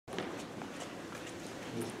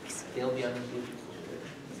They'll be on the YouTube.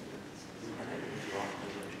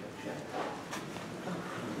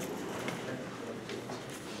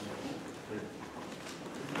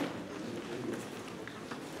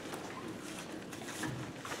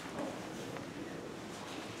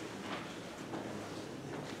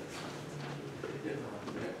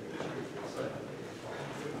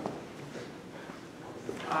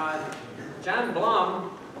 Jon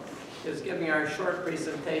Blum is giving our short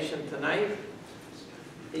presentation tonight.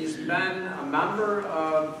 He's been a member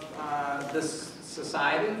of this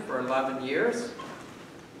society for 11 years.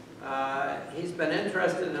 He's been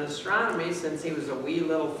interested in astronomy since he was a wee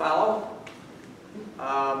little fellow.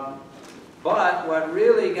 But what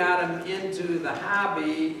really got him into the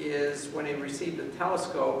hobby is when he received a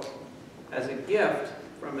telescope as a gift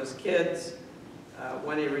from his kids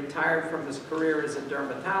when he retired from his career as a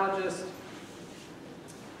dermatologist.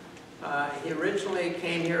 He originally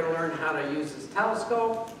came here to learn how to use his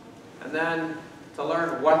telescope, and then to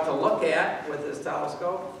learn what to look at with his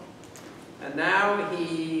telescope. And now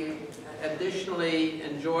he additionally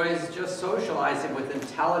enjoys just socializing with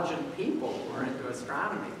intelligent people who are into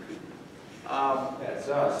astronomy. That's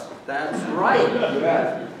us. That's right.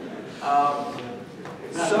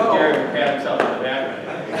 So, pat himself on the back.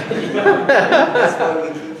 That's why we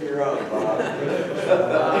keep you up, Bob.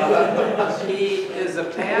 He is a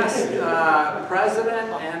past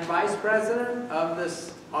president and vice president of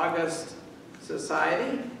this August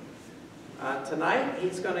Society. Tonight,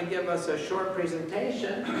 he's going to give us a short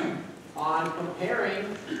presentation on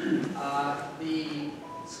comparing the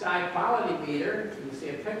sky quality meter, you can see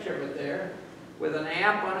a picture of it there, with an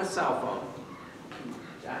app on a cell phone.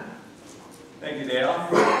 John? Thank you, Dale.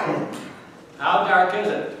 How dark is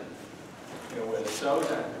it? It's so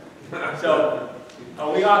dark. So,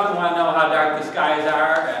 we often want to know how dark the skies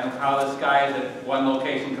are and how the skies at one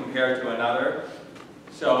location compare to another.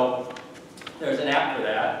 So, there's an app for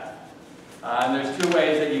that. And there's two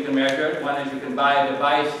ways that you can measure it. One is you can buy a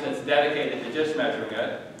device that's dedicated to just measuring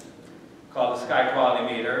it, called the Sky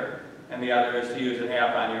Quality Meter, and the other is to use an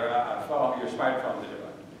app on your phone, your smartphone to do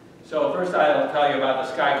it. So first I'll tell you about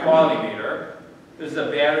the Sky Quality Meter. This is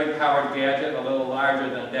a battery-powered gadget, a little larger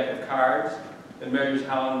than a deck of cards. It measures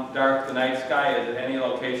how dark the night sky is at any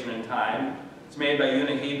location in time. It's made by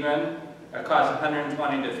Unihedron. It costs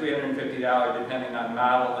 $120 to $350 depending on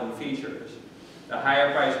model and features. The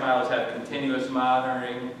higher price models have continuous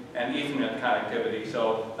monitoring and Ethernet connectivity,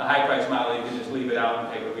 so the high price model you can just leave it out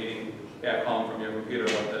and take a reading back home from your computer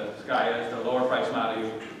what the sky is. The lower price model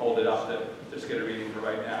you hold it up to just get a reading for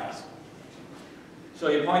right now. So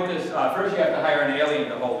you point this, first you have to hire an alien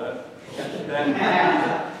to hold it. Then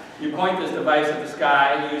you point this device at the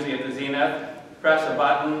sky, usually at the zenith, press a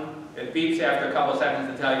button, it beeps after a couple seconds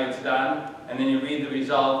to tell you it's done, and then you read the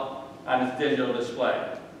result on its digital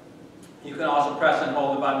display. You can also press and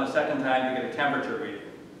hold the button a second time to get a temperature reading.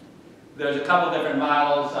 There's a couple different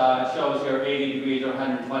models. It shows here 80 degrees or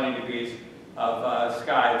 120 degrees of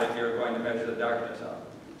sky that you're going to measure the darkness of.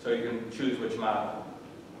 So you can choose which model.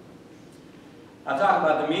 I'll talk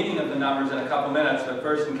about the meaning of the numbers in a couple minutes, but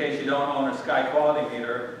first, in case you don't own a sky quality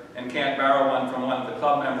meter and can't borrow one from one of the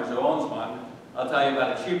club members who owns one, I'll tell you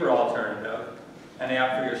about a cheaper alternative, an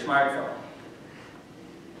app for your smartphone.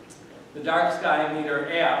 The Dark Sky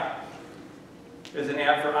Meter app is an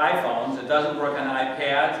app for iPhones. It doesn't work on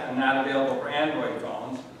iPads and not available for Android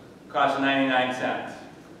phones. It costs 99 cents.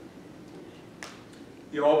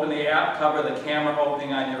 You open the app, cover the camera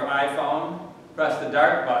opening on your iPhone, press the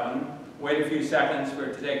dark button, wait a few seconds for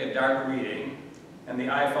it to take a dark reading, and the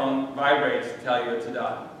iPhone vibrates to tell you it's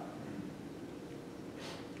done.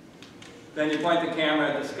 Then you point the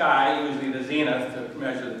camera at the sky, usually the zenith, to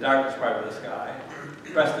measure the darkest part of the sky.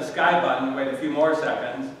 Press the sky button, wait a few more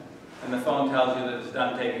seconds, and the phone tells you that it's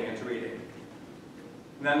done taking its reading.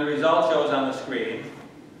 And then the result shows on the screen,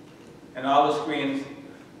 and all the screens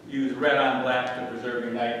use red on black to preserve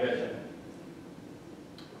your night vision.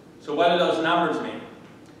 So what do those numbers mean?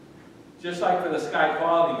 Just like for the Sky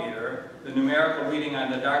Quality Meter, the numerical reading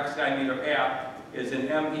on the Dark Sky Meter app is in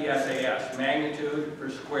MPSAS, magnitude per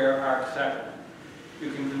square arc second.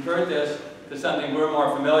 You can convert this to something we're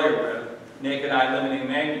more familiar with, naked eye limiting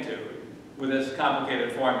magnitude, with this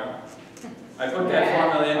complicated formula. I put that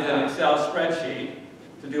formula into an Excel spreadsheet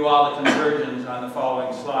to do all the conversions on the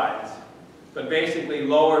following slides. But basically,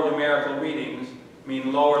 lower numerical readings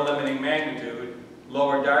mean lower limiting magnitude,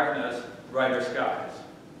 lower darkness, brighter skies.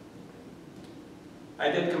 I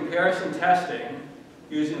did comparison testing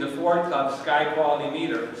using the Ford Club Sky Quality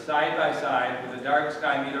Meter side by side with the Dark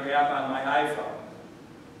Sky Meter app on my iPhone,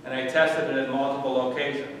 and I tested it at multiple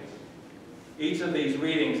locations. Each of these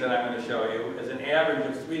readings that I'm going to show you is an average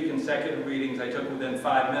of 3 consecutive readings I took within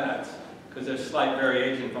 5 minutes, because there's slight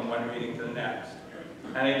variation from one reading to the next.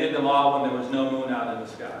 And I did them all when there was no moon out in the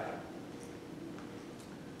sky.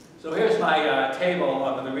 So here's my table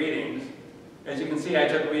of the readings. As you can see, I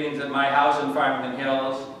took readings at my house in Farmington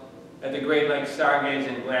Hills, at the Great Lakes Stargaze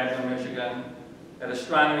in Gladwin, Michigan, at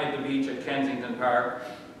Astronomy at the Beach at Kensington Park,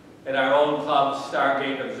 at our own club's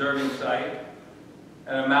Stargate observing site,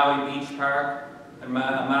 at a Maui beach park, a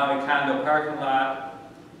Maui condo parking lot,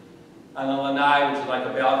 on a lanai, which is like a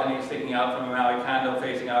balcony sticking out from a Maui condo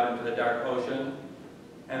facing out into the dark ocean,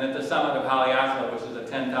 and at the summit of Haleakala, which is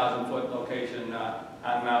a 10,000-foot location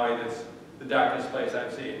on Maui that's the darkest place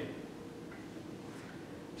I've seen.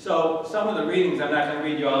 So some of the readings, I'm not going to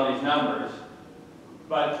read you all these numbers,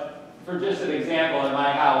 but for just an example, in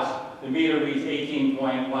my house, the meter reads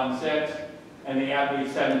 18.16 and the app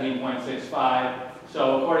reads 17.65.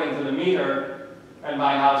 So according to the meter at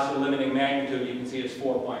my house, the limiting magnitude, you can see it's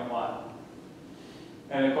 4.1.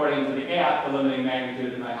 And according to the app, the limiting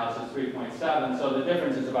magnitude in my house is 3.7, so the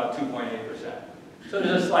difference is about 2.8%. So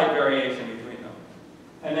there's a slight variation between them.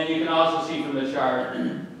 And then you can also see from the chart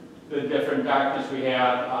the different darkness we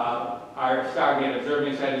have. Our Stargate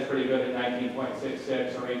observing site is pretty good at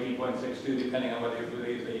 19.66 or 18.62, depending on whether you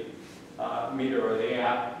believe the meter or the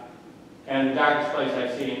app. And the darkest place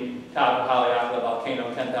I've seen, top of Haleakala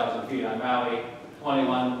volcano, 10,000 feet on Maui,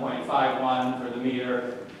 21.51 for the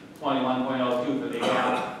meter, 21.02 for the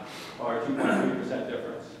app, or 2.3%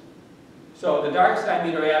 difference. So the dark sky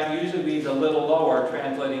meter app usually reads a little lower,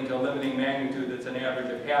 translating to a limiting magnitude that's an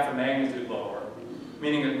average of half a magnitude lower,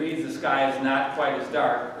 meaning it reads the sky as not quite as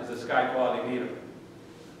dark as the sky quality meter.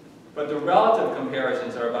 But the relative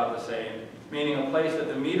comparisons are about the same, meaning a place that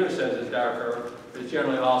the meter says is darker is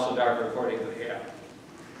generally also darker according to the app.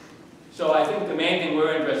 So I think the main thing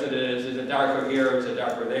we're interested in is it darker here or is it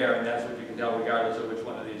darker there, and that's what you can tell regardless of which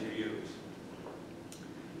one of these you use.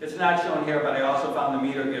 It's not shown here, but I also found the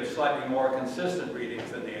meter gives slightly more consistent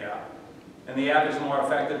readings than the app. And the app is more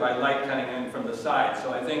affected by light coming in from the side.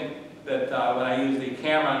 So I think that when I use the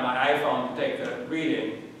camera on my iPhone to take the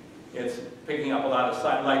reading, it's picking up a lot of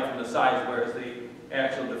light from the sides, whereas the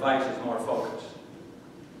actual device is more focused.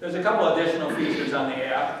 There's a couple additional features on the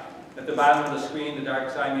app. At the bottom of the screen, the Dark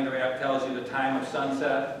Sky Meter app tells you the time of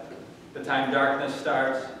sunset, the time darkness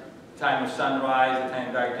starts, the time of sunrise, the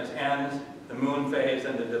time darkness ends, the moon phase,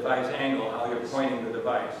 and the device angle, how you're pointing the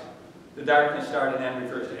device. The darkness start and end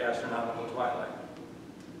refers to astronomical twilight.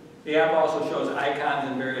 The app also shows icons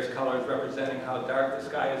in various colors representing how dark the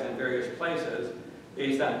sky is in various places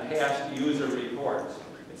based on past user reports.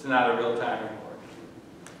 It's not a real-time report.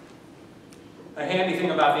 A handy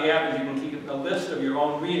thing about the app is you can keep a list of your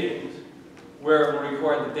own readings where it will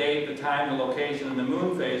record the date, the time, the location, and the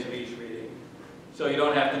moon phase of each reading, so you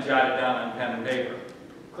don't have to jot it down on pen and paper.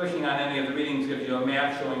 Clicking on any of the readings gives you a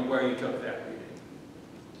map showing where you took that reading.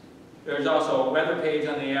 There's also a weather page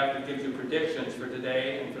on the app that gives you predictions for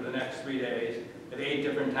today and for the next 3 days at 8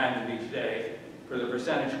 different times of each day for the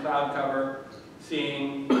percentage cloud cover,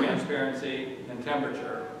 seeing, transparency, and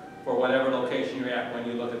temperature for whatever location you're at when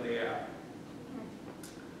you look at the app.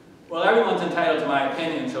 Well, everyone's entitled to my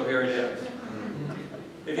opinion, so here it is.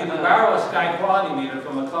 If you can borrow a sky quality meter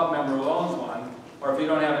from a club member who owns one, or if you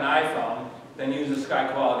don't have an iPhone, then use a sky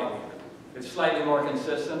quality meter. It's slightly more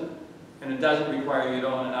consistent, and it doesn't require you to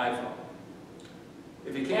own an iPhone.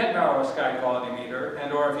 If you can't borrow a sky quality meter,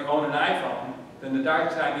 and or if you own an iPhone, then the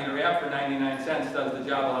Dark Sky Meter app for 99 cents does the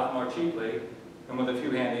job a lot more cheaply and with a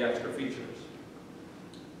few handy extra features.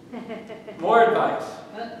 More advice.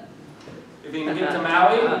 If you can get to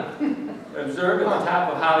Maui, observe at the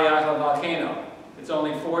top of Haleakala volcano. It's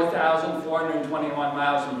only 4,421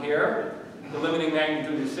 miles from here. The limiting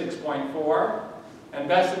magnitude is 6.4. And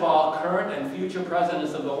best of all, current and future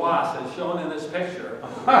presidents of the WASP, as shown in this picture,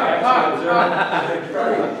 actually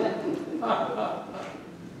observe.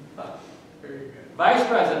 Vice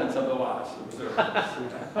presidents of the WASP observe.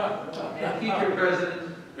 And future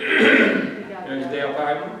presidents. There's Dale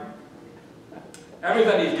Parton.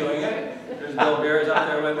 Everybody's doing it. There's Bill Beers up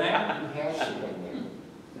there with me.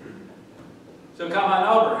 So come on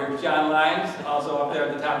over. Here's John Lyons, also up there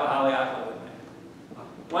at the top of Haleakala with me.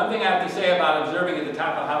 One thing I have to say about observing at the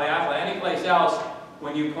top of Haleakala, any place else,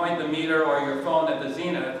 when you point the meter or your phone at the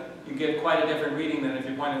zenith, you get quite a different reading than if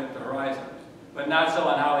you point it at the horizon. But not so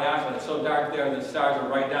on Haleakala. It's so dark there, the stars are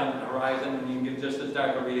right down to the horizon, and you can get just as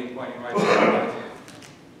dark a reading pointing right to the horizon.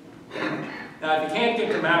 Now, if you can't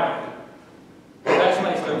get to Maui, the best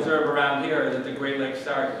place to observe around here is at the Great Lakes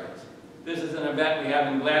Stargaze. This is an event we have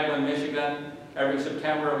in Gladwin, Michigan, Every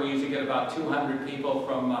September, we usually get about 200 people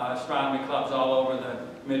from astronomy clubs all over the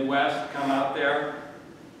Midwest come out there.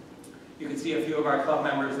 You can see a few of our club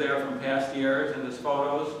members there from past years in these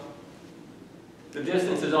photos. The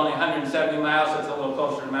distance is only 170 miles, so it's a little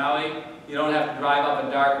closer to Maui. You don't have to drive up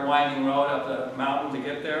a dark, winding road up the mountain to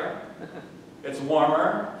get there. It's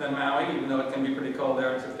warmer than Maui, even though it can be pretty cold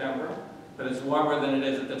there in September. But it's warmer than it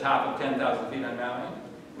is at the top of 10,000 feet on Maui.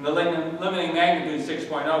 And the limiting magnitude is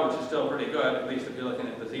 6.0, which is still pretty good, at least if you're looking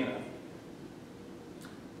at the zenith.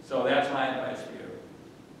 So that's my advice for you.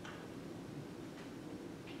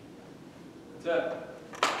 That's it.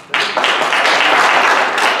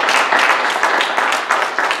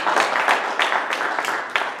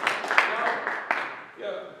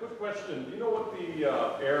 Question. Do you know what the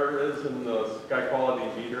error is in the sky quality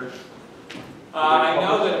meter? I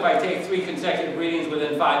know that if I take 3 consecutive readings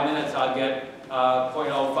within 5 minutes, I'll get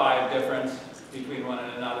 0.05 difference between one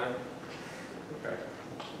and another. Okay.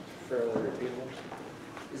 Fairly repeatable.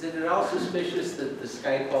 Is it at all suspicious that the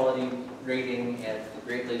sky quality rating at the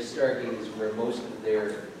Great Lakes Stargate is where most of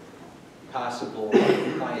their possible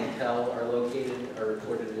clientele are located, are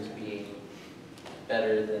reported as being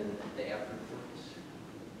better than the average reports?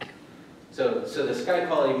 So the sky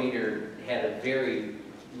quality meter had a very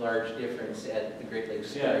large difference at the Great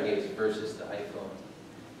Lakes Stargaze versus the iPhone.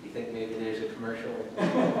 Do you think maybe there's a commercial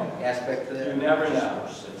aspect to that? You never know.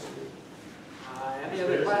 Any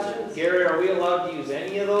other questions? Gary, are we allowed to use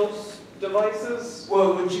any of those devices?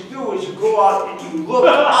 Well, what you do is you go out and you look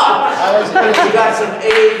up. You got some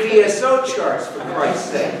AVSO charts, for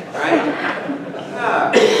Christ's sake, right?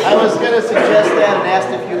 Yeah. I was going to suggest that and asked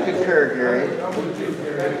if you concur, Gary.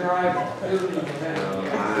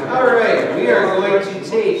 All right, we are going to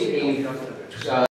take a